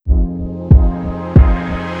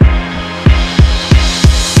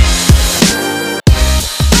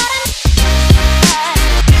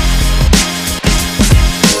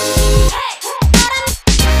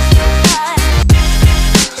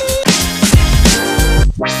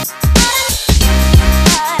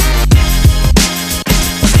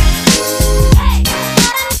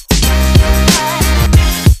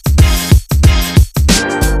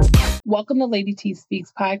Welcome to Lady T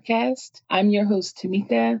Speaks podcast. I'm your host,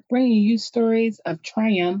 Tamika, bringing you stories of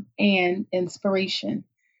triumph and inspiration.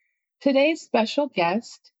 Today's special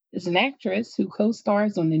guest is an actress who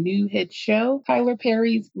co-stars on the new hit show, Tyler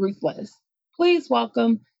Perry's Ruthless. Please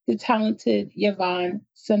welcome the talented Yvonne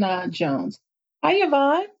Sanaa Jones. Hi,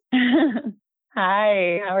 Yvonne.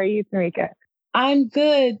 Hi, how are you, Tamika? I'm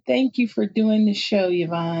good. Thank you for doing the show,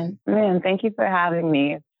 Yvonne. Man, thank you for having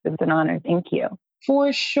me. It's an honor. Thank you.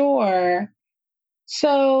 For sure.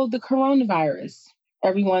 So the coronavirus,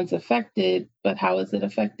 everyone's affected, but how is it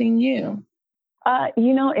affecting you?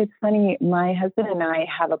 It's funny. My husband and I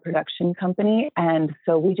have a production company, and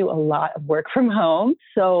so we do a lot of work from home.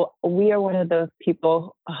 So we are one of those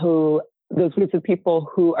groups of people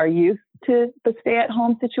who are used to the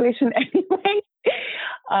stay-at-home situation anyway.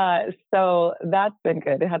 So that's been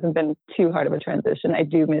good. It hasn't been too hard of a transition. I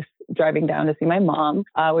do miss driving down to see my mom.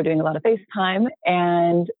 We're doing a lot of FaceTime,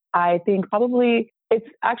 and I think probably I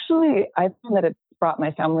found that it's brought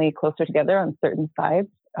my family closer together on certain sides.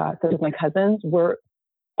 So with my cousins, we're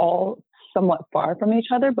all somewhat far from each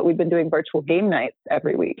other, but we've been doing virtual game nights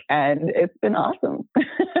every week, and it's been awesome.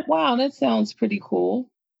 Wow, that sounds pretty cool.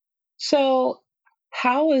 So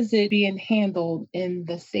how is it being handled in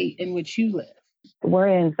the state in which you live? We're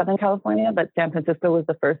in Southern California, but San Francisco was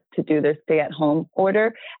the first to do their stay-at-home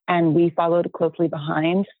order, and we followed closely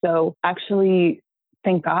behind. So actually,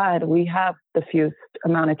 thank God, we have the fewest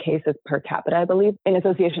amount of cases per capita, I believe, in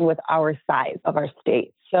association with our size of our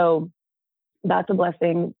state. So that's a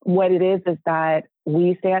blessing. What it is that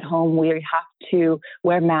we stay at home. We have to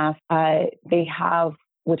wear masks. They have,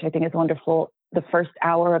 which I think is wonderful, the first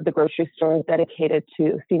hour of the grocery store is dedicated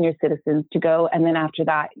to senior citizens to go. And then after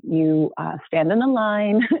that, you stand in the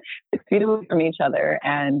line 6 feet away from each other,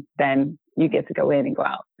 and then you get to go in and go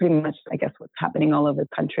out. Pretty much, I guess, what's happening all over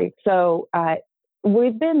the country. So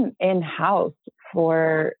we've been in-house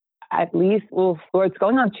for at least, it's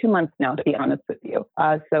going on 2 months now, to be honest with you.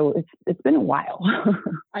 So it's been a while.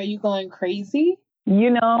 Are you going crazy?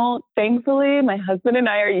 Thankfully, my husband and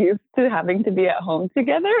I are used to having to be at home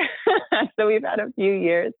together. So we've had a few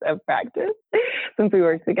years of practice since we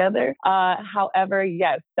work together. However,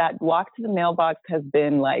 yes, that walk to the mailbox has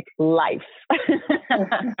been like life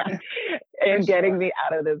in getting me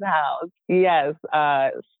out of this house. Yes.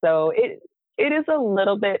 So it is a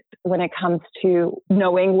little bit when it comes to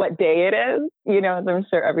knowing what day it is, as I'm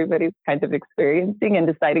sure everybody's kind of experiencing and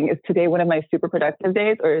deciding, is today one of my super productive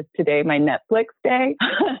days or is today my Netflix day?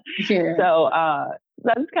 Yeah. So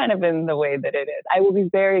that's kind of been the way that it is. I will be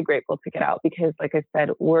very grateful to get out because, like I said,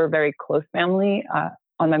 we're a very close family.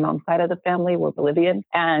 On my mom's side of the family, we're Bolivian,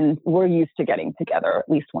 and we're used to getting together at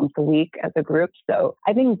least once a week as a group. So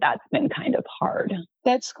I think that's been kind of hard.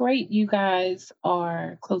 That's great. You guys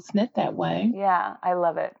are close-knit that way. Yeah, I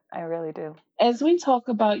love it. I really do. As we talk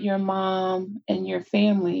about your mom and your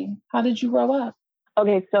family, how did you grow up?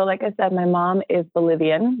 Okay, so like I said, my mom is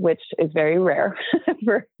Bolivian, which is very rare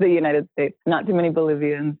for the United States. Not too many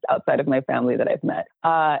Bolivians outside of my family that I've met.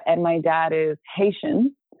 And my dad is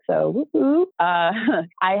Haitian. So I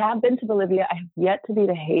have been to Bolivia. I have yet to be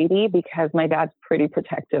to Haiti because my dad's pretty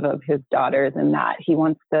protective of his daughters and that he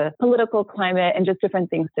wants the political climate and just different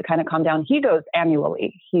things to kind of calm down. He goes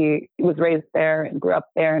annually. He was raised there and grew up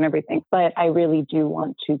there and everything, but I really do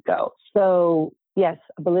want to go. So yes,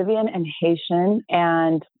 Bolivian and Haitian.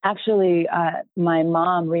 And actually, my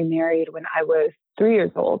mom remarried when I was 3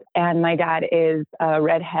 years old. And my dad is a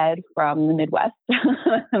redhead from the Midwest.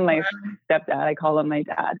 My stepdad, I call him my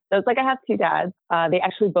dad. So it's like I have two dads. They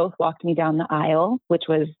actually both walked me down the aisle, which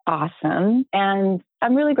was awesome. And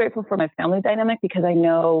I'm really grateful for my family dynamic because I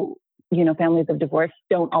know, families of divorce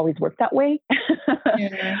don't always work that way,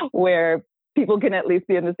 where people can at least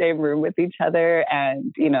be in the same room with each other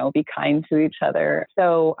and, be kind to each other.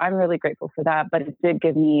 So I'm really grateful for that. But it did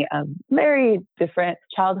give me a very different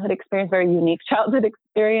childhood experience, very unique childhood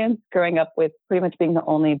experience, growing up with pretty much being the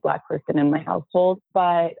only Black person in my household.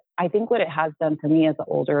 But I think what it has done for me as an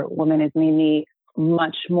older woman is made me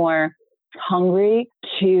much more hungry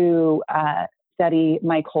to study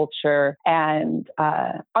my culture and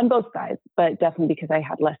on both sides, but definitely because I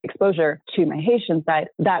had less exposure to my Haitian side,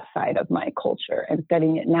 that side of my culture, and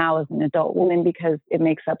studying it now as an adult woman because it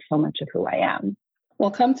makes up so much of who I am. Well,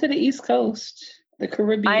 come to the East Coast, the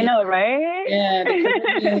Caribbean. I know, right? Yeah, the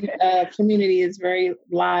Caribbean community is very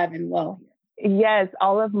live and well here. Yes,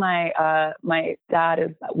 all of my dad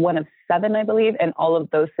is one of 7, I believe, and all of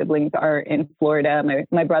those siblings are in Florida.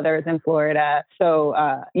 My brother is in Florida. So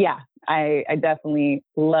I definitely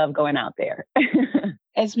love going out there.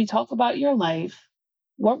 As we talk about your life,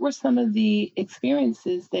 what were some of the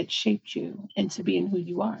experiences that shaped you into being who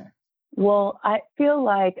you are? Well, I feel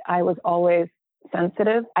like I was always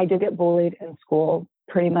sensitive. I did get bullied in school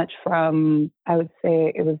pretty much from, I would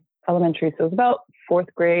say it was elementary. So it was about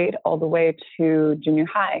fourth grade all the way to junior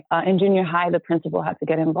high. In junior high, the principal had to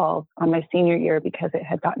get involved on my senior year because it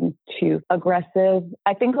had gotten too aggressive.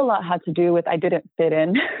 I think a lot had to do with I didn't fit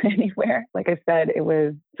in anywhere. Like I said, it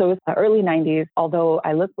was the early 90s. Although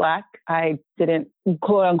I looked Black, I didn't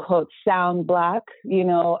quote unquote sound Black,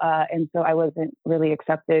 and so I wasn't really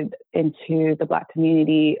accepted into the Black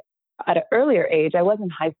community at an earlier age. I was in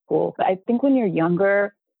high school, but I think when you're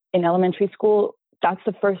younger in elementary school, that's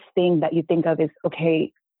the first thing that you think of is,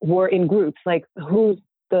 okay, we're in groups. Like, who's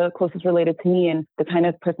the closest related to me and the kind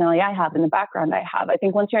of personality I have and the background I have. I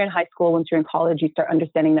think once you're in high school, once you're in college, you start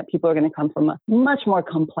understanding that people are going to come from a much more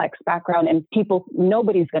complex background and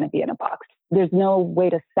nobody's going to be in a box. There's no way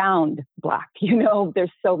to sound Black.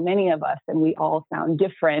 There's so many of us and we all sound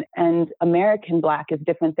different. And American Black is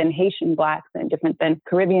different than Haitian Blacks and different than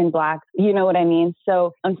Caribbean Blacks. You know what I mean?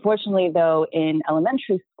 So unfortunately, though, in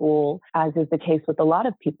elementary school, as is the case with a lot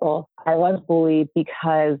of people, I was bullied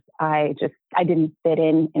because I didn't fit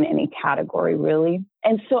in any category, really.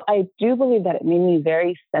 And so I do believe that it made me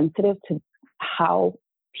very sensitive to how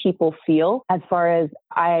people feel. As far as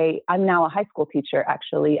I'm now a high school teacher,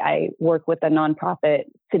 actually. I work with a nonprofit,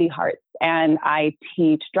 City Hearts, and I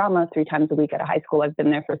teach drama 3 times a week at a high school. I've been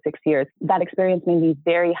there for 6 years. That experience made me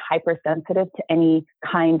very hypersensitive to any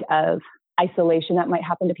kind of isolation that might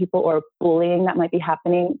happen to people or bullying that might be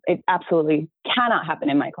happening. It absolutely cannot happen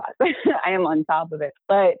in my class. I am on top of it.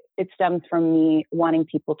 But it stems from me wanting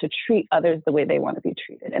people to treat others the way they want to be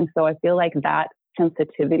treated. And so I feel like that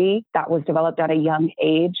sensitivity that was developed at a young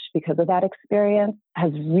age because of that experience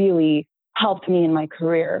has really helped me in my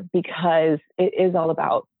career, because it is all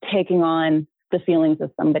about taking on the feelings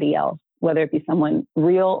of somebody else, whether it be someone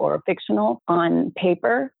real or fictional on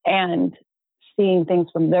paper, and seeing things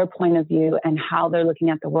from their point of view and how they're looking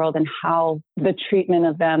at the world and how the treatment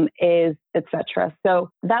of them is, etc. So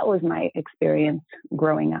that was my experience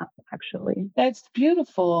growing up, actually. That's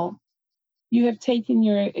beautiful. You have taken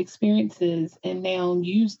your experiences and now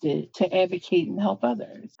used it to advocate and help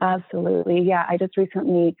others. Absolutely. Yeah. I just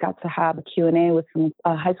recently got to have a Q&A with some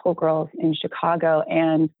high school girls in Chicago,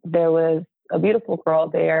 and there was a beautiful girl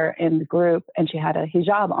there in the group, and she had a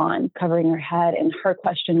hijab on covering her head. And her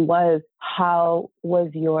question was, how was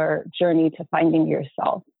your journey to finding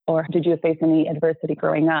yourself? Or did you face any adversity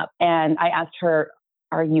growing up? And I asked her,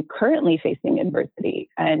 are you currently facing adversity?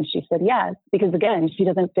 And she said, yes, because again, she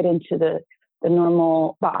doesn't fit into the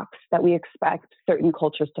normal box that we expect certain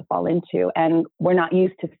cultures to fall into. And we're not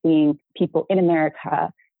used to seeing people in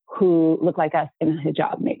America who look like us in a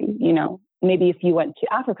hijab, maybe, maybe if you went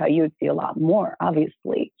to Africa, you would see a lot more,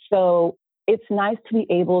 obviously. So it's nice to be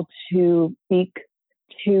able to speak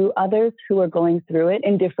to others who are going through it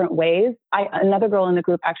in different ways. Another girl in the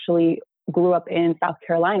group actually grew up in South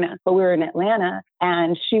Carolina, but we were in Atlanta,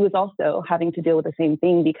 and she was also having to deal with the same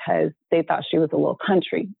thing because they thought she was a little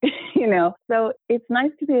country, So it's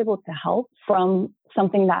nice to be able to help from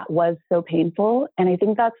something that was so painful. And I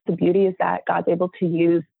think that's the beauty, is that God's able to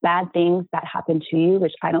use bad things that happen to you,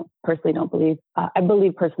 which I don't believe. I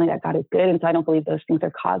believe personally that God is good. And so I don't believe those things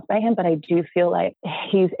are caused by him, but I do feel like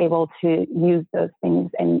he's able to use those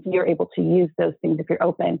things, and you're able to use those things if you're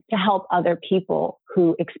open to help other people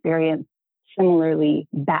who experience similarly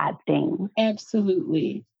bad things.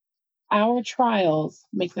 Absolutely. Our trials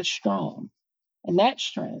make us strong, and that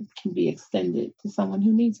strength can be extended to someone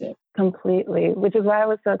who needs it. Completely, which is why I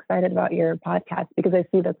was so excited about your podcast, because I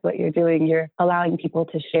see that's what you're doing. You're allowing people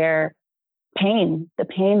to share the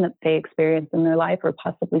pain that they experience in their life or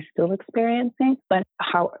possibly still experiencing, but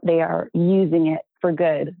how they are using it for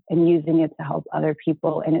good and using it to help other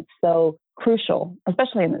people. And it's so crucial,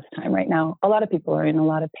 especially in this time right now. A lot of people are in a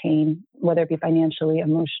lot of pain, whether it be financially,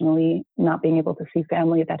 emotionally, not being able to see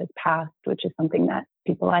family that has passed, which is something that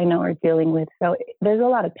people I know are dealing with. So there's a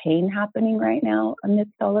lot of pain happening right now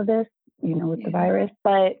amidst all of this, with the virus.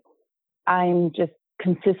 But I'm just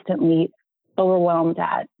consistently overwhelmed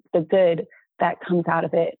at the good that comes out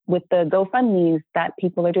of it, with the GoFundMes that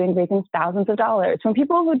people are doing, raising thousands of dollars from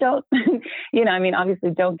people who don't,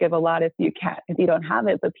 obviously don't give a lot if you don't have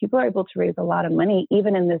it, but people are able to raise a lot of money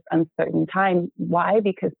even in this uncertain time. Why?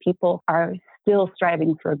 Because people are still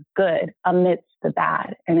striving for good amidst the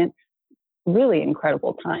bad. And it's really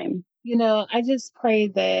incredible time. I just pray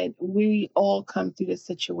that we all come through this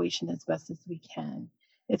situation as best as we can.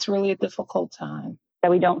 It's really a difficult time. That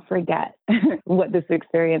we don't forget what this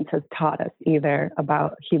experience has taught us either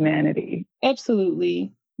about humanity.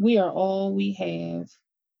 Absolutely. We are all we have.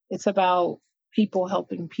 It's about people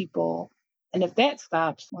helping people. And if that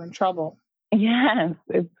stops, we're in trouble. Yes,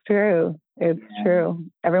 it's true. It's true.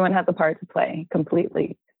 Everyone has a part to play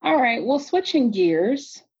completely. All right. Well, switching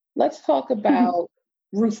gears, let's talk about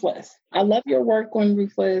Ruthless. I love your work on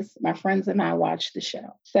Ruthless. My friends and I watched the show.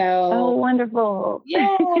 Oh, So, wonderful.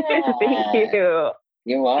 yeah, Thank you.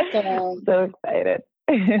 you're welcome. So excited.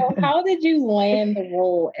 So how did you land the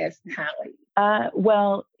role as Tally?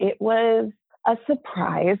 Well, it was a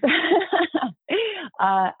surprise.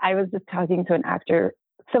 I was just talking to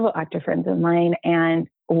several actor friends of mine, and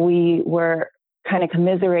we were kind of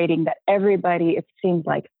commiserating that it seems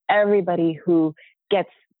like everybody who gets,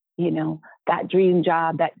 that dream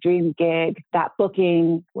job, that dream gig, that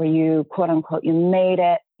booking where you, quote unquote, you made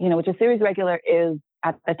it, which a series regular is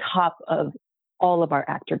at the top of all of our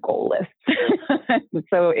actor goal lists.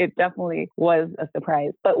 So it definitely was a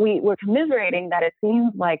surprise. But we were commiserating that it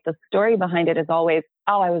seems like the story behind it is always,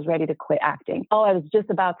 oh, I was ready to quit acting. Oh, I was just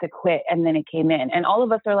about to quit. And then it came in. And all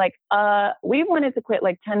of us are like, we wanted to quit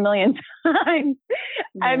like 10 million times.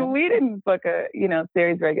 Yeah. And we didn't book a,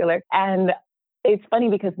 series regular. And it's funny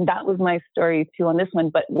because that was my story too on this one.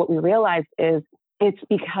 But what we realized is it's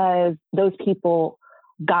because those people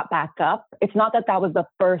got back up. It's not that was the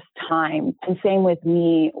first time. And same with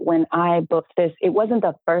me, when I booked this, it wasn't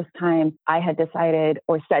the first time I had decided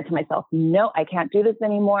or said to myself, no, I can't do this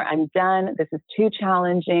anymore. I'm done. This is too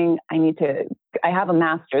challenging. I have a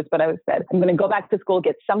master's, but I said, I'm going to go back to school,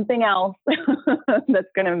 get something else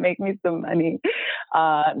that's going to make me some money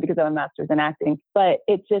because I have a master's in acting. But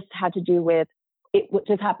it just had to do with, it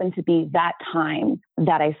just happened to be that time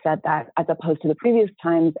that I said that as opposed to the previous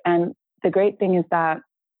times. And the great thing is that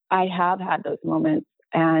I have had those moments,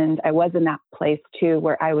 and I was in that place too,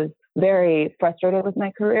 where I was very frustrated with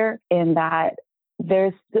my career in that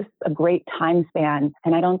there's just a great time span.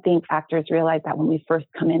 And I don't think actors realize that when we first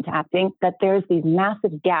come into acting, that there's these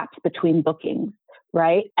massive gaps between bookings,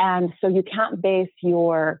 right? And so you can't base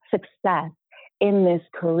your success in this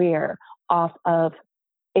career off of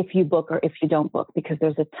if you book or if you don't book, because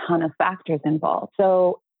there's a ton of factors involved.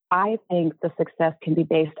 So I think the success can be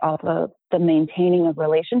based off of the maintaining of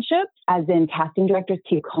relationships, as in casting directors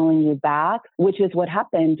keep calling you back, which is what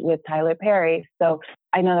happened with Tyler Perry. So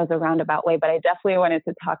I know that's a roundabout way, but I definitely wanted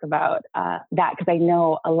to talk about that because I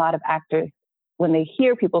know a lot of actors, when they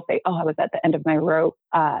hear people say, oh, I was at the end of my rope,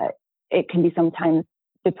 it can be sometimes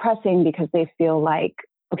depressing because they feel like,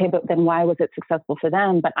 okay, but then why was it successful for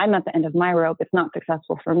them? But I'm at the end of my rope. It's not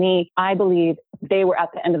successful for me. I believe they were at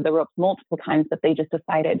the end of the rope multiple times, but they just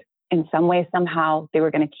decided in some way, somehow they were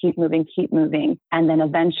going to keep moving. And then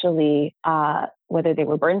eventually, whether they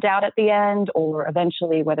were burned out at the end or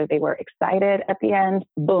eventually whether they were excited at the end,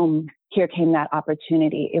 boom, here came that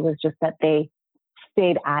opportunity. It was just that they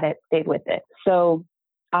stayed at it, stayed with it. So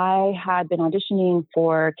I had been auditioning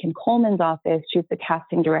for Kim Coleman's office. She's the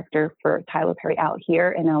casting director for Tyler Perry out here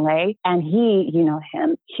in LA. And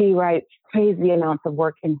he writes crazy amounts of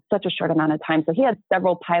work in such a short amount of time. So he had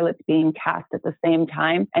several pilots being cast at the same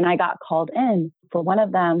time. And I got called in for one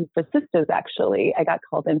of them, for Sisters, actually. I got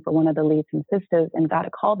called in for one of the leads in Sisters and got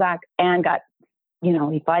a call back and got,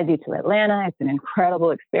 he flies you to Atlanta. It's an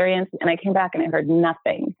incredible experience. And I came back and I heard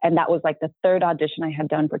nothing. And that was like the third audition I had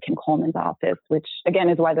done for Kim Coleman's office, which again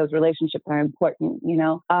is why those relationships are important,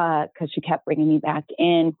 because she kept bringing me back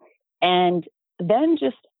in. And then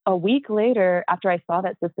just a week later, after I saw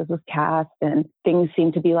that Sisters was cast and things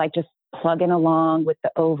seemed to be like just plugging along with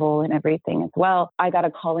the Oval and everything as well, I got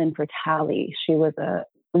a call in for Tally. She was a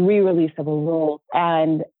re-release of a role.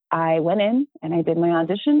 And I went in and I did my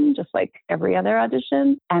audition just like every other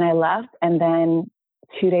audition, and I left. And then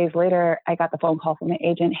 2 days later, I got the phone call from my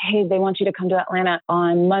agent. Hey, they want you to come to Atlanta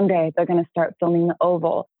on Monday. They're going to start filming the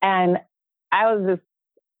Oval. And I was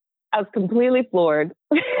completely floored.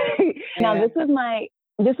 Now, this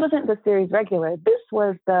wasn't the series regular. This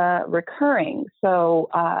was the recurring. So,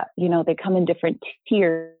 they come in different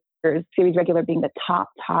tiers. Series regular being the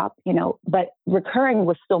top, but recurring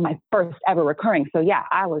was still my first ever recurring. So yeah,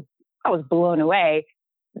 I was blown away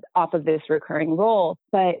off of this recurring role.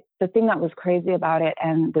 But the thing that was crazy about it,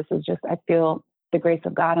 and this is just, I feel the grace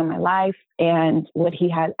of God in my life and what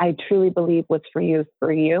he had, I truly believe what's for you is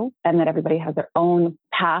for you, and that everybody has their own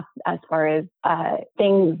path as far as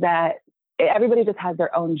things that everybody just has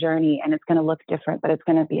their own journey, and it's going to look different, but it's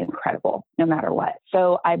going to be incredible no matter what.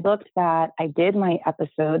 So I booked that. I did my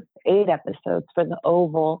 8 episodes for the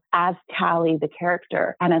Oval as Tally, the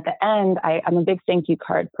character. And at the end, I'm a big thank you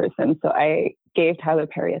card person. So I gave Tyler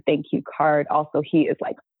Perry a thank you card. Also, he is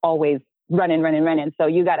like always running. So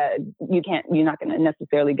you're not going to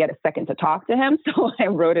necessarily get a second to talk to him. So I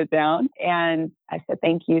wrote it down and I said,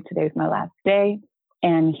 thank you. Today's my last day.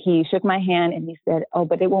 And he shook my hand and he said, "Oh,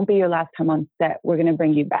 but it won't be your last time on set. We're going to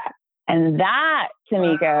bring you back." And that,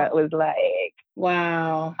 Tamika, was like,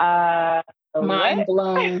 wow. Mind what?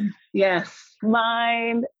 blown. Yes.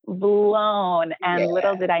 Mind blown. And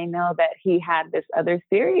little did I know that he had this other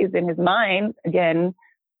series in his mind. Again,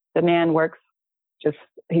 the man works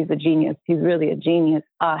he's a genius. He's really a genius,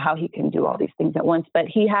 how he can do all these things at once. But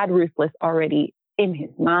he had Ruthless already in his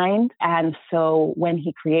mind. And so when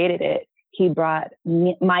he created it, he brought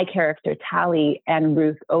my character, Tally, and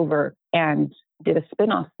Ruth over and did a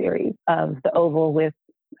spinoff series of The Oval with,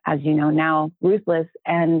 as you know now, Ruthless.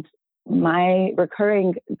 And my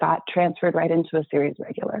recurring got transferred right into a series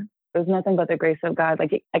regular. It was nothing but the grace of God.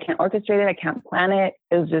 Like, I can't orchestrate it. I can't plan it.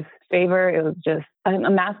 It was just favor. It was just a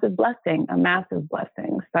massive blessing,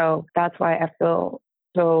 So that's why I feel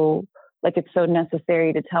so like it's so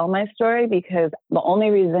necessary to tell my story, because the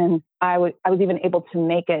only reason I was even able to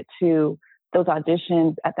make it to those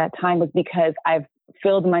auditions at that time was because I've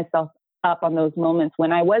filled myself up on those moments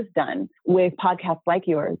when I was done with podcasts like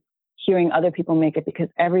yours, hearing other people make it, because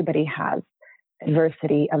everybody has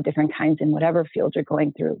adversity of different kinds in whatever field you're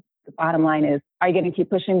going through. The bottom line is, are you going to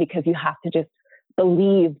keep pushing? Because you have to just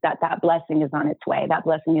believe that blessing is on its way. That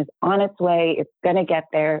blessing is on its way. It's going to get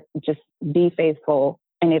there. Just be faithful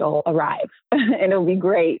and it'll arrive. And it'll be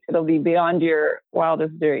great. It'll be beyond your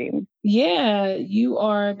wildest dreams. Yeah, you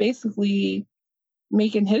are basically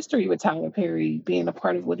making history with Tyler Perry being a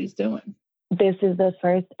part of what he's doing. This is the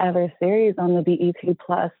first ever series on the BET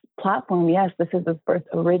Plus platform. Yes, this is the first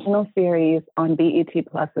original series on BET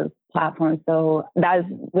Plus's platform. So that's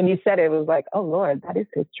when you said it, was like, oh Lord, that is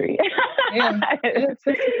history. Yeah, it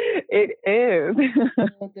is.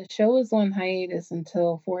 The show is on hiatus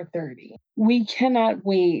until 4:30. We cannot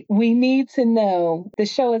wait. We need to know. The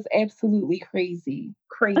show is absolutely crazy.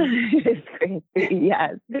 It's crazy.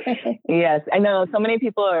 Yes. Yes. I know so many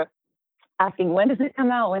people are asking, when does it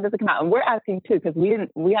come out? When does it come out? And we're asking too, because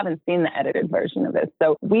we haven't seen the edited version of this.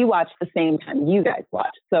 So we watched the same time you guys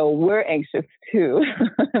watched. So we're anxious too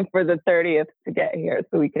for the 30th to get here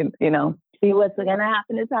so we can, see what's going to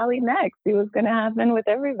happen to Tally next, see what's going to happen with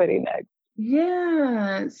everybody next.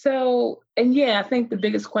 Yeah. So, and I think the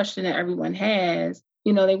biggest question that everyone has,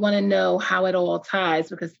 they want to know how it all ties,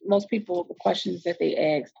 because most people, the questions that they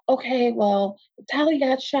ask, okay, well, if Tally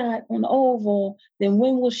got shot on the Oval, then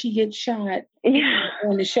when will she get shot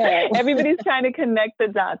on the show? Everybody's trying to connect the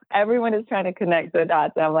dots. Everyone is trying to connect the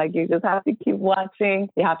dots. I'm like, you just have to keep watching.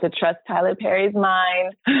 You have to trust Tyler Perry's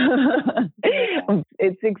mind.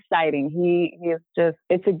 It's exciting. He is just,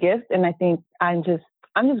 it's a gift. And I think I'm just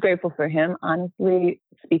grateful for him, honestly,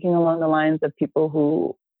 speaking along the lines of people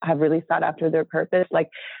who have really sought after their purpose. Like,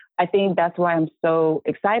 I think that's why I'm so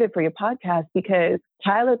excited for your podcast, because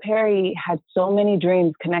Tyler Perry had so many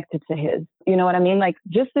dreams connected to his, you know what I mean? Like,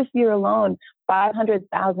 just this year alone,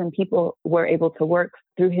 500,000 people were able to work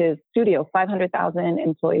through his studio. 500,000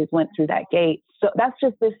 employees went through that gate. So that's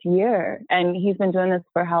just this year. And he's been doing this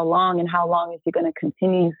for how long, and how long is he going to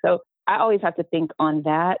continue? So I always have to think on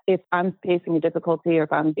that. If I'm facing a difficulty or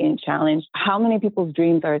if I'm being challenged, how many people's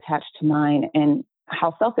dreams are attached to mine, and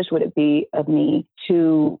how selfish would it be of me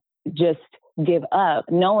to just give up,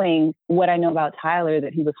 knowing what I know about Tyler,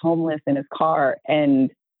 that he was homeless in his car and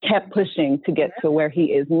kept pushing to get to where he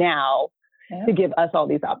is now, to give us all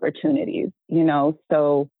these opportunities,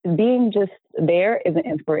 So being just there is an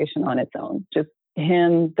inspiration on its own. Just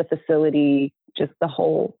him, the facility, just the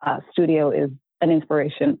whole studio is an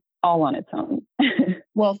inspiration all on its own.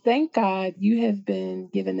 Well, thank God you have been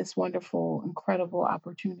given this wonderful, incredible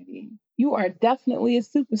opportunity. You are definitely a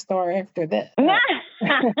superstar after this.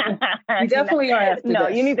 You definitely are after No,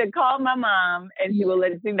 this. you need to call my mom and she will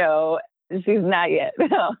let you know. She's not yet.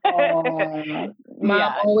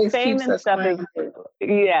 Mom always fame keeps and us stuff grounded.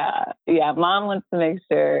 Yeah. Mom wants to make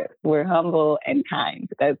sure we're humble and kind.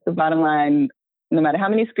 That's the bottom line. No matter how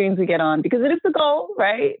many screens we get on, because it is the goal,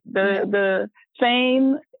 right? The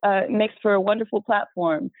fame makes for a wonderful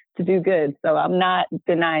platform to do good. So I'm not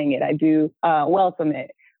denying it. I do welcome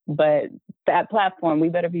it. But that platform, we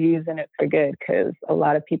better be using it for good, because a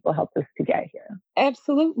lot of people helped us to get here.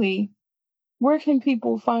 Absolutely. Where can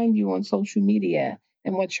people find you on social media,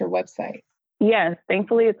 and what's your website? Yes,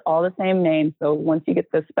 thankfully it's all the same name. So once you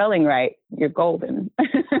get the spelling right, you're golden. But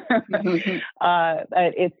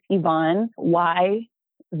it's Yvonne, Y,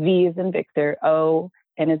 V as in Victor, O,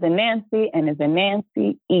 N as in Nancy, N as in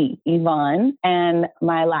Nancy, E, Yvonne, and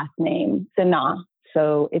my last name, Senah.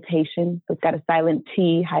 So it's Haitian, so it's got a silent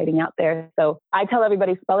T hiding out there. So I tell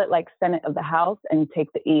everybody, spell it like Senate of the House and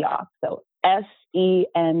take the E off. So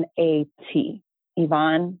Senat,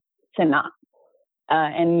 Yvonne Senat.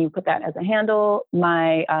 and you put that as a handle.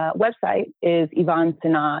 My website is Yvonne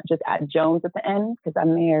Sana, just add Jones at the end because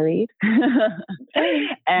I'm married.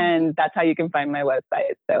 And that's how you can find my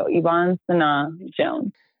website. So Yvonne Sana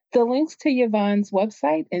Jones. The links to Yvonne's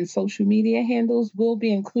website and social media handles will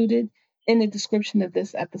be included in the description of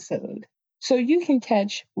this episode. So you can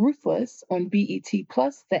catch Ruthless on BET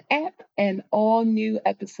Plus, the app, and all new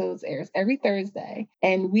episodes airs every Thursday.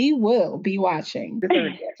 And we will be watching the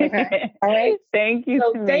Thursday. Okay. All right. Thank you,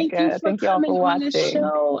 So Tamika. thank you for Thank you all coming for on the watching.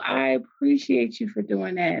 show. I appreciate you for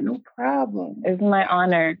doing that. No problem. It's my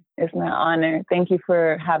honor. It's my honor. Thank you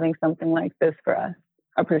for having something like this for us.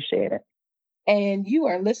 I appreciate it. And you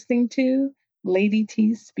are listening to Lady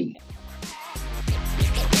T Speak.